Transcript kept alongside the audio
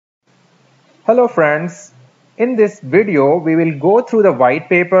Hello friends, in this video we will go through the white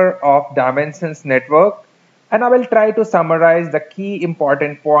paper of Dimensions Network and I will try to summarize the key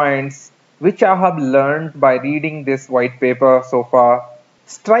important points which I have learned by reading this white paper so far.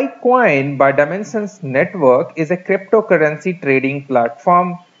 Strikecoin by Dimensions Network is a cryptocurrency trading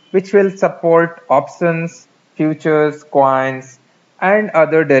platform which will support options, futures, coins and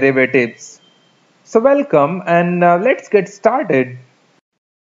other derivatives. So welcome and let's get started.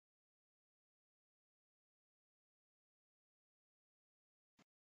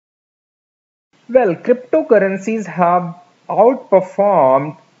 Well, cryptocurrencies have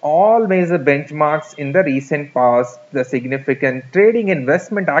outperformed all major benchmarks in the recent past. The significant trading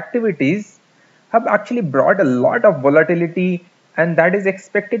investment activities have actually brought a lot of volatility, and that is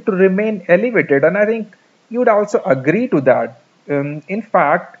expected to remain elevated. And I think you would also agree to that. In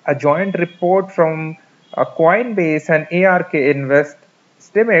fact, a joint report from Coinbase and ARK Invest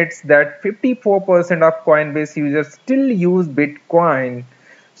estimates that 54% of Coinbase users still use Bitcoin.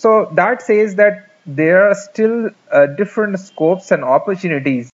 So that says that there are still different scopes and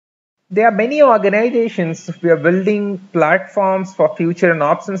opportunities. There are many organizations who are building platforms for future and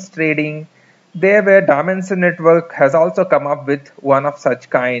options trading. There where Dimension Network has also come up with one of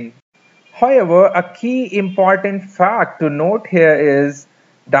such kind. However, a key important fact to note here is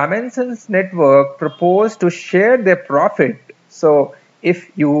Dimensions Network proposed to share their profit. So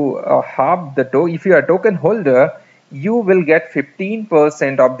if you if you are a token holder, you will get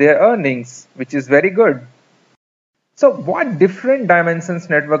 15% of their earnings, which is very good. So what different Dimensions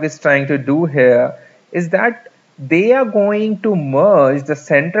Network is trying to do here is that they are going to merge the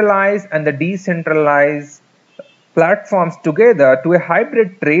centralized and the decentralized platforms together to a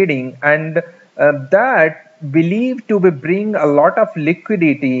hybrid trading, and that believed to be bring a lot of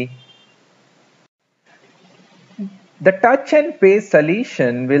liquidity. The touch and pay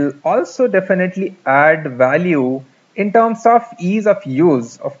solution will also definitely add value in terms of ease of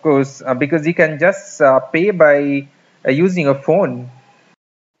use, of course, because you can just pay by using a phone.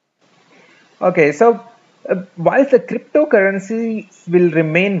 Okay, so while the cryptocurrencies will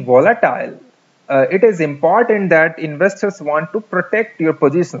remain volatile, it is important that investors want to protect your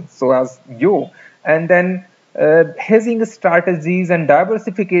positions. So as you, and then hedging strategies and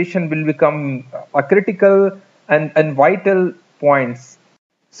diversification will become a critical and vital points.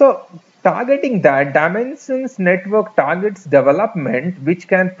 So targeting that, Dimensions Network targets development which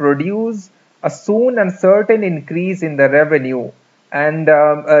can produce a soon and certain increase in the revenue. And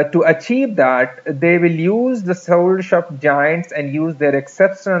to achieve that, they will use the soul shop giants and use their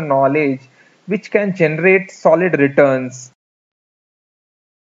exceptional knowledge which can generate solid returns.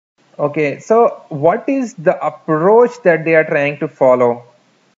 Okay, so what is the approach that they are trying to follow?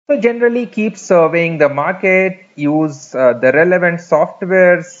 So generally keep surveying the market, use the relevant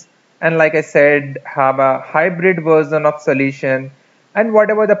softwares, and like I said, have a hybrid version of solution. And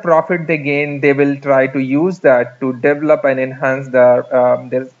whatever the profit they gain, they will try to use that to develop and enhance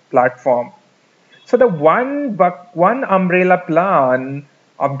their platform. So the one umbrella plan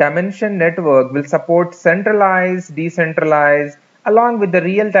of Dimension Network will support centralized, decentralized, along with the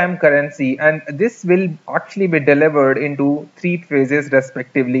real-time currency, and this will actually be delivered into three phases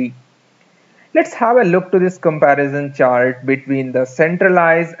respectively. Let's have a look to this comparison chart between the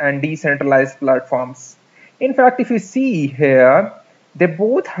centralized and decentralized platforms. In fact, if you see here, they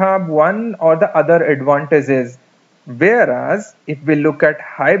both have one or the other advantages. Whereas if we look at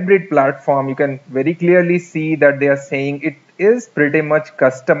hybrid platform, you can very clearly see that they are saying it is pretty much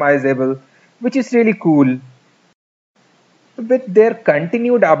customizable, which is really cool. With their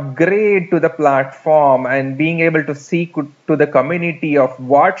continued upgrade to the platform and being able to seek to the community of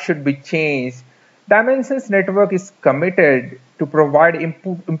what should be changed, Dimensions Network is committed to provide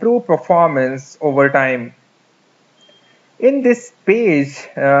improved performance over time. In this page,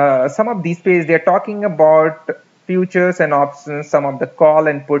 some of these pages, they're talking about futures and options, some of the call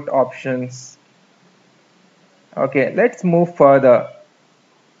and put options. Okay, let's move further.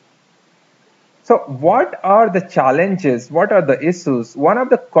 So what are the challenges? What are the issues? One of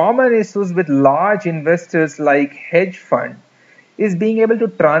the common issues with large investors like hedge fund is being able to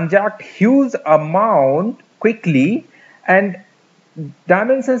transact huge amount quickly, and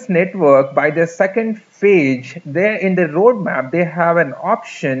Dimensions Network by the second phase, there in the roadmap, they have an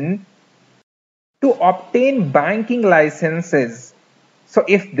option to obtain banking licenses. So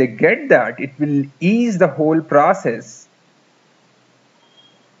if they get that, it will ease the whole process.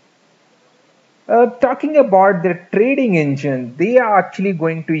 Talking about their trading engine, they are actually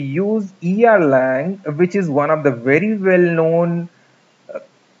going to use Erlang, which is one of the very well-known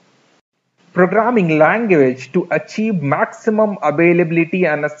programming language to achieve maximum availability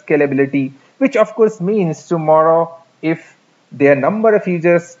and scalability. which of course means tomorrow, if their number of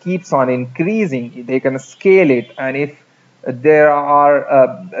users keeps on increasing, they can scale it. And if there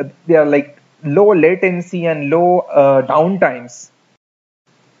are like low latency and low downtimes.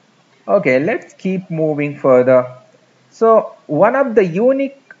 Okay, let's keep moving further. So one of the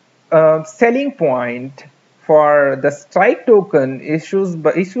unique selling point for the Strike token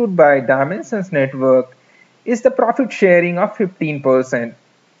issued by Dimensions Network is the profit sharing of 15%.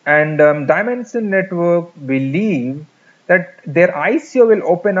 And Dimension Network believe that their ICO will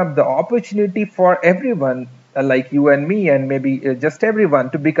open up the opportunity for everyone, like you and me, and maybe just everyone,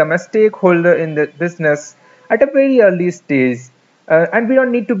 to become a stakeholder in the business at a very early stage. And we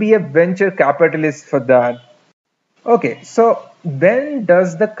don't need to be a venture capitalist for that. Okay, so when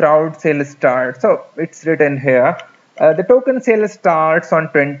does the crowd sale start? So it's written here. The token sale starts on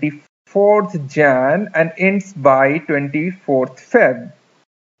 24th Jan and ends by 24th Feb.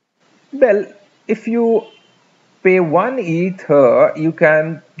 Well, if you pay 1 Ether, you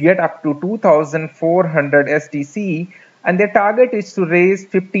can get up to 2,400 STC, and their target is to raise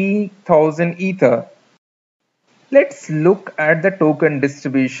 50,000 Ether. Let's look at the token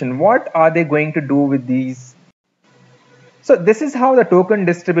distribution. What are they going to do with these? So this is how the token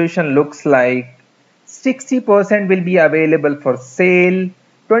distribution looks like. 60% will be available for sale,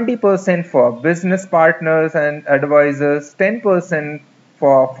 20% for business partners and advisors, 10%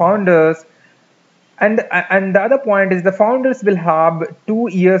 for founders. And the other point is the founders will have 2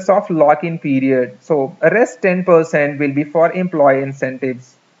 years of lock-in period. So rest 10% will be for employee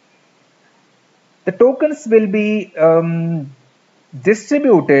incentives. The tokens will be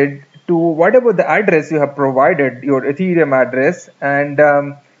distributed to whatever the address you have provided, your Ethereum address, and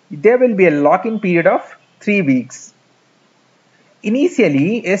there will be a lock-in period of 3 weeks.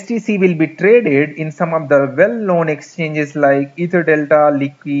 Initially, STC will be traded in some of the well-known exchanges like EtherDelta,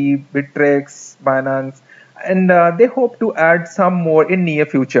 Liqui, Bittrex, Binance, and they hope to add some more in near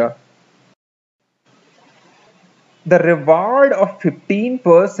future. The reward of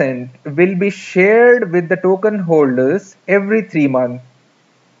 15% will be shared with the token holders every 3 months.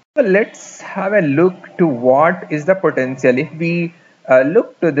 So let's have a look to what is the potential. If we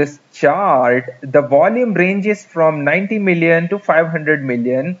look to this chart, the volume ranges from 90 million to 500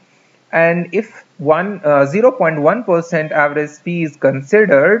 million. And if 0.1% average fee is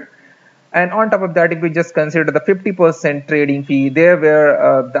considered, and on top of that, if we just consider the 50% trading fee, there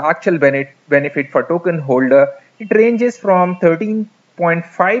where the actual benefit for token holder, it ranges from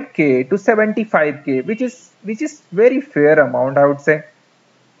 13.5k to 75k, which is very fair amount, I would say.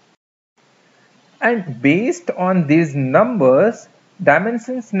 And based on these numbers,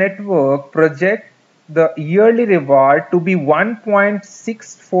 Dimensions Network project the yearly reward to be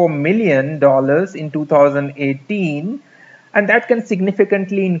 $1.64 million in 2018, and that can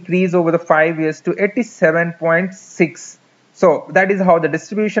significantly increase over the 5 years to 87.6. So that is how the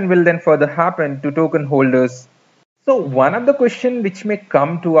distribution will then further happen to token holders. So one of the questions which may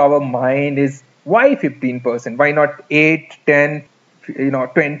come to our mind is why 15%? Why not 8, 10,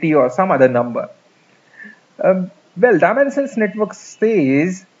 20 or some other number? Well, Dimensions Network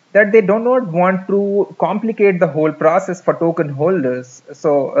says that they do not want to complicate the whole process for token holders.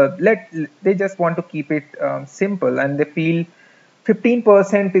 So they just want to keep it simple, and they feel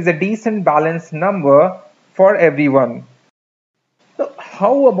 15% is a decent balanced number for everyone. So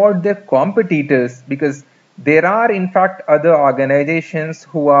how about their competitors? Because there are in fact other organizations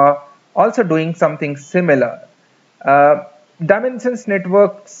who are also doing something similar. Dimensions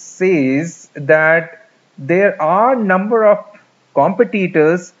Network says that there are number of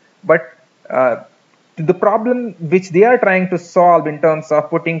competitors, but the problem which they are trying to solve in terms of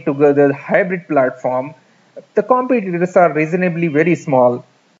putting together the hybrid platform, the competitors are reasonably very small.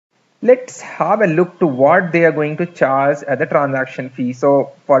 Let's have a look to what they are going to charge as a transaction fee.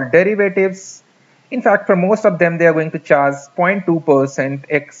 So for derivatives, in fact, for most of them, they are going to charge 0.2%,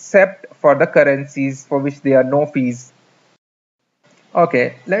 except for the currencies for which there are no fees.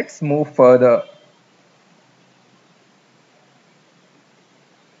 Okay, let's move further.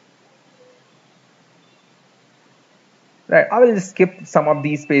 Right, I will just skip some of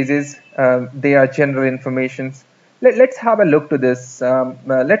these pages. They are general informations. Let's have a look to this.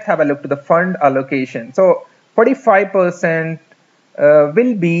 Let's have a look to the fund allocation. So 45%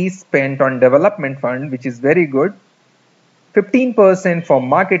 will be spent on development fund, which is very good. 15% for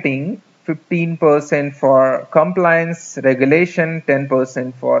marketing, 15% for compliance, regulation,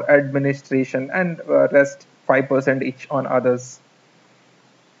 10% for administration, and rest 5% each on others.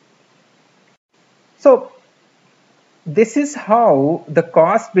 So this is how the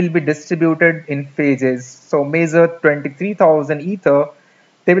cost will be distributed in phases. So measure 23,000 Ether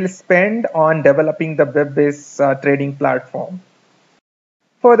they will spend on developing the web-based trading platform.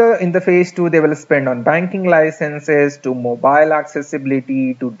 Further, in the phase two, they will spend on banking licenses, to mobile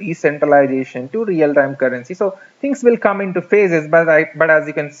accessibility, to decentralization, to real-time currency. So things will come into phases, but as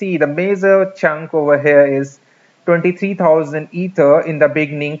you can see, the major chunk over here is 23,000 Ether in the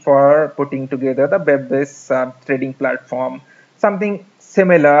beginning for putting together the web-based trading platform. Something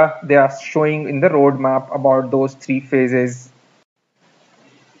similar they are showing in the roadmap about those three phases.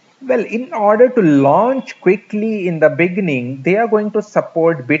 Well, in order to launch quickly in the beginning, they are going to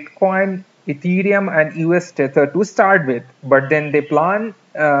support Bitcoin, Ethereum, and US Tether to start with. But then they plan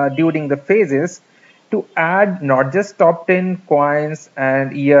during the phases to add not just top 10 coins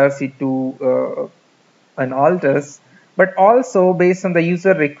and ERC2 and alters, but also based on the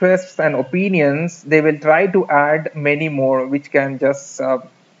user requests and opinions, they will try to add many more, which can just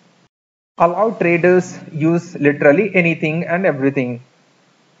allow traders use literally anything and everything.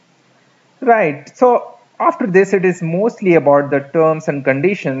 Right. So after this, it is mostly about the terms and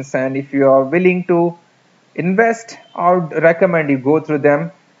conditions. And if you are willing to invest, I would recommend you go through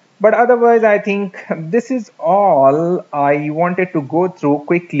them. But otherwise, I think this is all I wanted to go through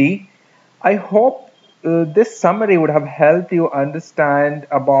quickly. I hope this summary would have helped you understand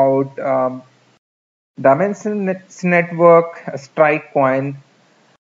about Dimension Network, Strike Coin,